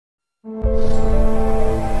Click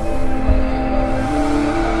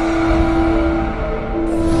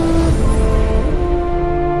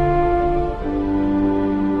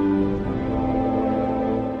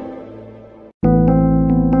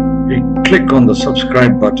on the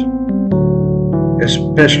subscribe button,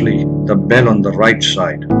 especially the bell on the right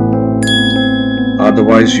side.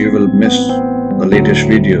 Otherwise, you will miss the latest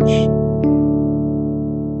videos.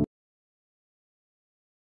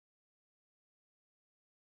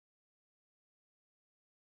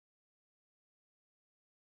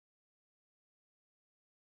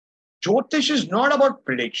 Jyotish is not about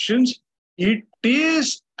predictions. It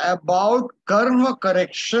is about karma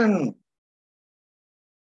correction.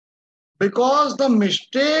 Because the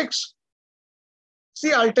mistakes,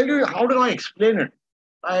 see, I'll tell you, how do I explain it?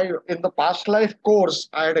 In the past life course,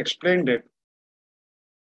 I had explained it.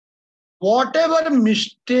 Whatever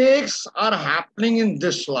mistakes are happening in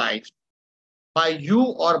this life, by you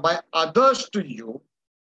or by others to you,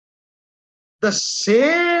 the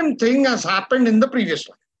same thing has happened in the previous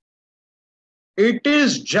life. It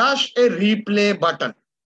is just a replay button.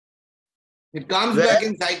 It comes back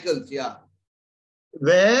in cycles, yeah.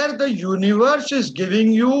 Where the universe is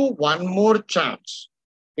giving you one more chance.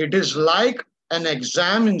 It is like an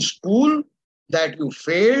exam in school that you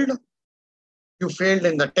failed. You failed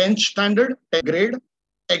in the 10th standard, 10th grade.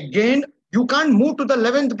 Again, you can't move to the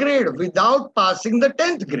 11th grade without passing the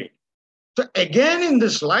 10th grade. So again in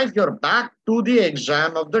this life, you're back to the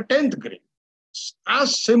exam of the 10th grade. It's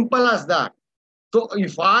as simple as that. So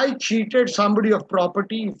if I cheated somebody of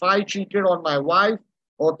property, if I cheated on my wife,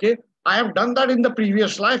 okay, I have done that in the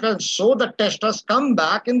previous life, and so the test has come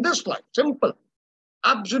back in this life. Simple.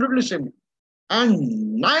 Absolutely simple.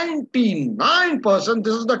 And 99%,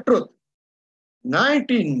 this is the truth,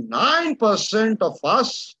 99% of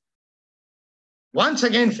us once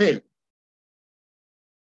again fail.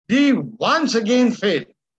 We once again fail.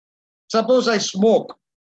 Suppose I smoke.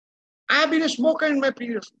 I have been a smoker in my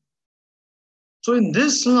previous life. So in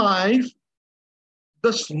this life,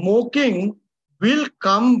 the smoking will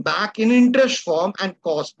come back in interest form and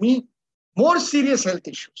cause me more serious health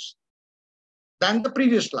issues than the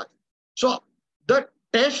previous life. So the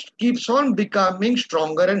test keeps on becoming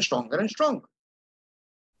stronger and stronger and stronger.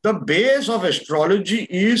 The base of astrology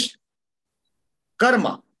is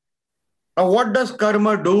karma. Now, what does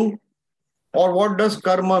karma do? Or what does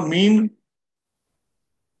karma mean?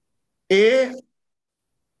 A,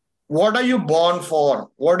 what are you born for?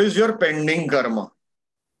 What is your pending karma?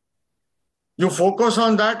 You focus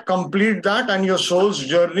on that, complete that, and your soul's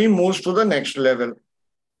journey moves to the next level.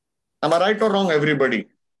 Am I right or wrong, everybody?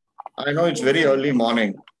 I know it's very early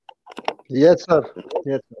morning. Yes, sir.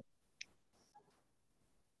 Yes, sir.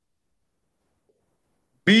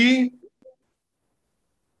 B,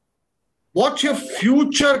 what's your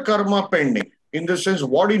future karma pending? In the sense,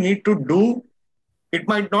 what you need to do. It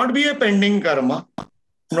might not be a pending karma,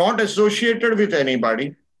 not associated with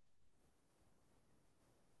anybody.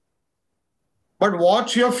 But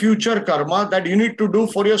what's your future karma that you need to do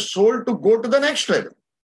for your soul to go to the next level?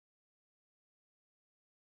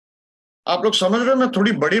 आप लोग समझ रहे हो, मैं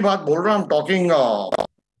थोड़ी बड़ी बात बोल रहा हूं. I'm talking a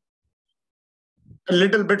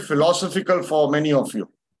little bit philosophical for many of you.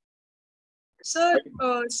 Sir,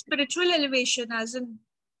 spiritual elevation as in?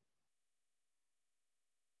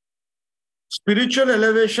 Spiritual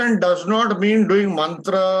elevation does not mean doing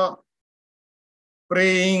mantra,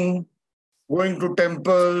 praying, going to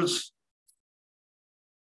temples.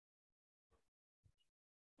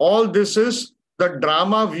 All this is the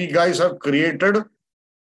drama we guys have created.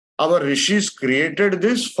 Our rishis created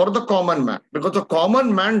this for the common man, because the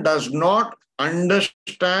common man does not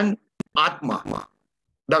understand Atma,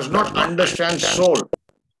 does not understand soul.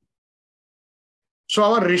 So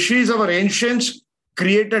our rishis, our ancients,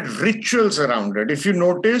 created rituals around it. If you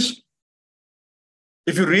notice,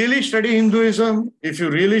 if you really study Hinduism, if you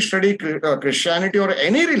really study Christianity or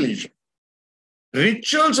any religion,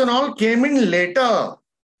 rituals and all came in later.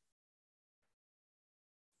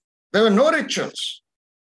 There were no rituals.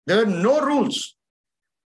 There were no rules.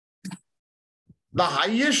 The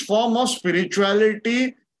highest form of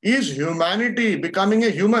spirituality is humanity, becoming a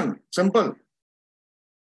human. Simple.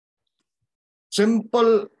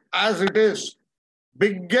 Simple as it is.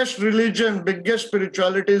 Biggest religion, biggest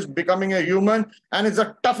spirituality is becoming a human, and it's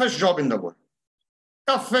the toughest job in the world.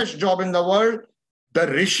 Toughest job in the world. The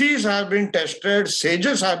rishis have been tested,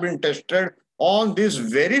 sages have been tested on this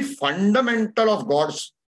very fundamental of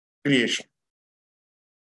God's creation.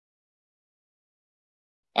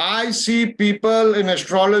 I see people in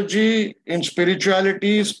astrology, in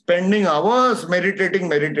spirituality, spending hours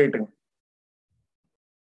meditating.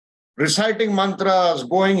 reciting mantras,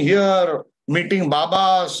 going here, meeting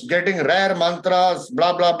babas, getting rare mantras,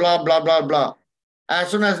 blah, blah, blah, blah, blah, blah. As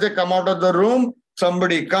soon as they come out of the room,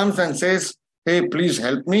 somebody comes and says, hey, please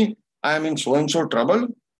help me. I am in so-and-so trouble.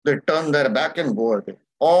 They turn their back and go away.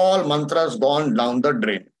 All mantras gone down the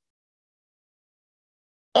drain.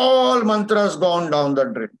 All mantras gone down the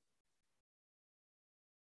drain.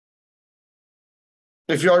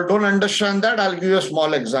 If you all don't understand that, I'll give you a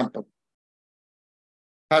small example.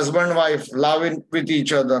 Husband, wife, loving with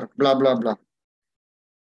each other, blah, blah, blah.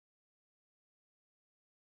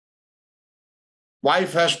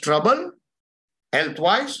 Wife has trouble,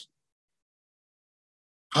 health-wise.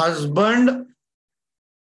 Husband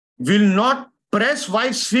will not press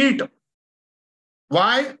wife's feet.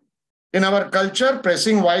 Why? In our culture,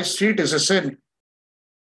 pressing wife's feet is a sin.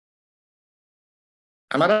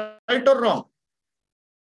 Am I right or wrong?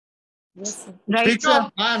 Yes, sir. Right, Speak sir.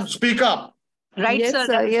 up, man, speak up. Right, Yes, sir.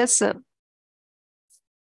 sir. Yes, sir.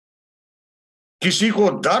 किसी को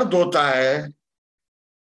दर्द होता है,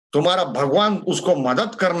 तुम्हारा भगवान उसको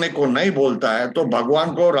मदद करने को नहीं बोलता है, तो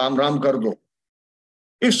भगवान को राम राम कर दो.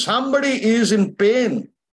 If somebody is in pain,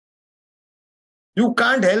 you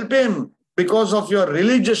can't help him because of your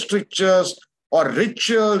religious strictures or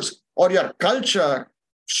rituals or your culture.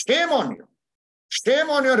 Shame on you. Shame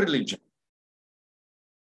on your religion.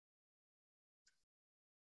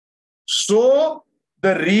 So,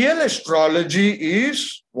 the real astrology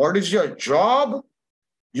is, what is your job?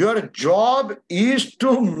 Your job is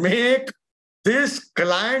to make this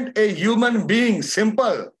client a human being.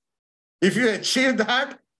 Simple. If you achieve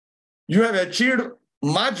that, you have achieved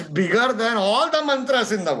much bigger than all the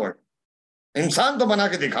mantras in the world. इंसान तो बना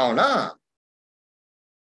के दिखाओ ना.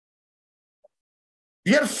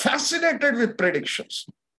 We are fascinated with predictions.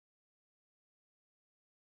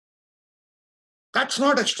 That's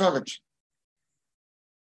not astrology.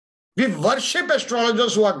 We worship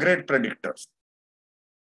astrologers who are great predictors.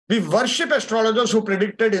 We worship astrologers who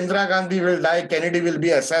predicted Indira Gandhi will die, Kennedy will be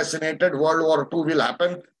assassinated, World War II will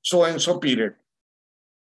happen, so and so period.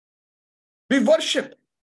 We worship.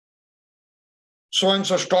 So and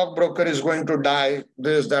so stockbroker is going to die,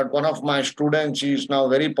 this, that. One of my students, he is now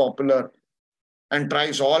very popular and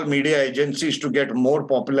tries all media agencies to get more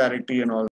popularity and all.